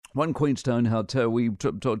One Queenstown hotel, we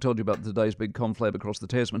told you about today's big conflab across the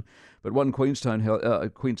Tasman, but one Queenstown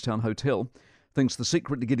hotel thinks the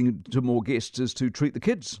secret to getting to more guests is to treat the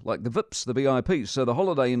kids like the VIPs, the VIPs. So the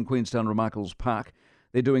Holiday Inn Queenstown Remarkables Park,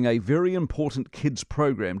 they're doing a very important kids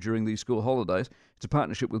program during these school holidays. It's a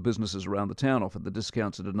partnership with businesses around the town, offered the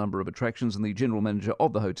discounts at a number of attractions, and the general manager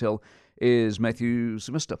of the hotel is Mathew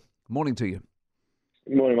Simister. Morning to you.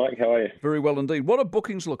 Good morning, Mike. How are you? Very well indeed. What do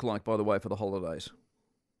bookings look like, by the way, for the holidays?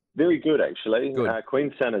 Very good, actually. Good.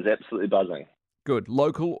 Queenstown is absolutely buzzing. Good.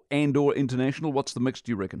 Local and or international? What's the mix,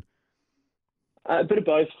 do you reckon? A bit of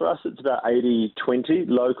both for us. It's about 80-20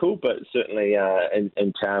 local, but certainly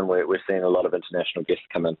in town we're seeing a lot of international guests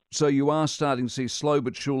come in. So you are starting to see, slow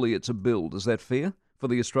but surely, it's a build. Is that fair for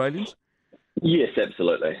the Australians? Yes,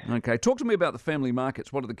 absolutely. Okay. Talk to me about the family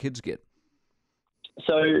markets. What do the kids get?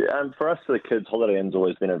 So for us, for the kids, Holiday Inn's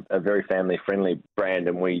always been a very family-friendly brand,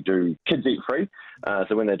 and we do kids eat free.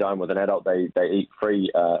 So when they dine with an adult, they eat free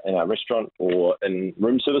in our restaurant or in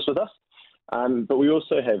room service with us. But we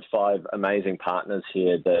also have 5 amazing partners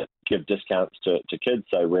here that give discounts to kids.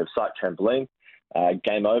 So we have Site Trampoline,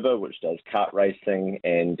 Game Over, which does kart racing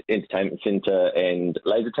and entertainment centre and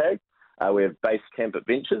laser tag. We have Base Camp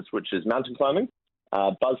Adventures, which is mountain climbing.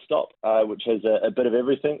 Buzz Stop, which has a bit of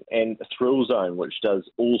everything, and Thrill Zone, which does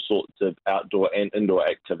all sorts of outdoor and indoor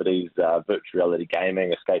activities, virtual reality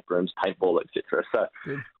gaming, escape rooms, paintball, etc.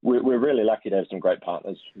 So we're really lucky to have some great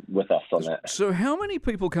partners with us on that. So how many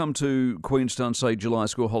people come to Queenstown, say, July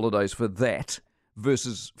school holidays for that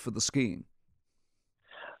versus for the skiing?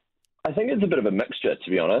 I think it's a bit of a mixture, to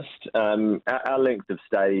be honest. Our length of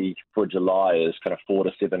stay for July is kind of 4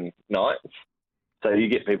 to 7 nights. So you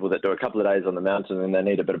get people that do a couple of days on the mountain and they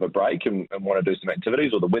need a bit of a break and want to do some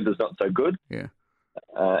activities, or the weather's not so good. Yeah.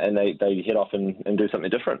 And they head off and do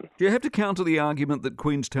something different. Do you have to counter the argument that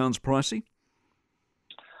Queenstown's pricey?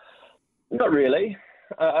 Not really.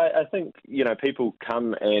 I think, people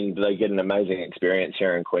come and they get an amazing experience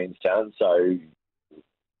here in Queenstown, so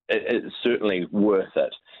it's certainly worth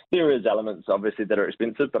it. There is elements, obviously, that are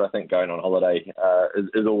expensive, but I think going on holiday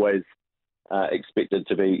is always expected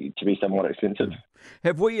to be somewhat expensive.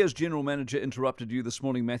 Have we, as General Manager, interrupted you this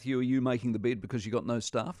morning, Mathew? Are you making the bed because you got no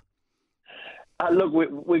staff? Look,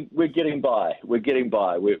 we're getting by. We're getting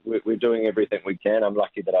by. We're doing everything we can. I'm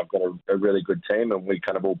lucky that I've got a really good team, and we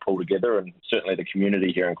kind of all pull together, and certainly the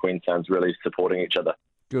community here in Queenstown's really supporting each other.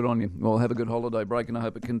 Good on you. Well, have a good holiday break, and I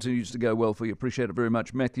hope it continues to go well for you. Appreciate it very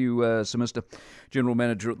much. Mathew Simister, General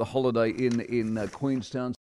Manager at the Holiday Inn in Queenstown.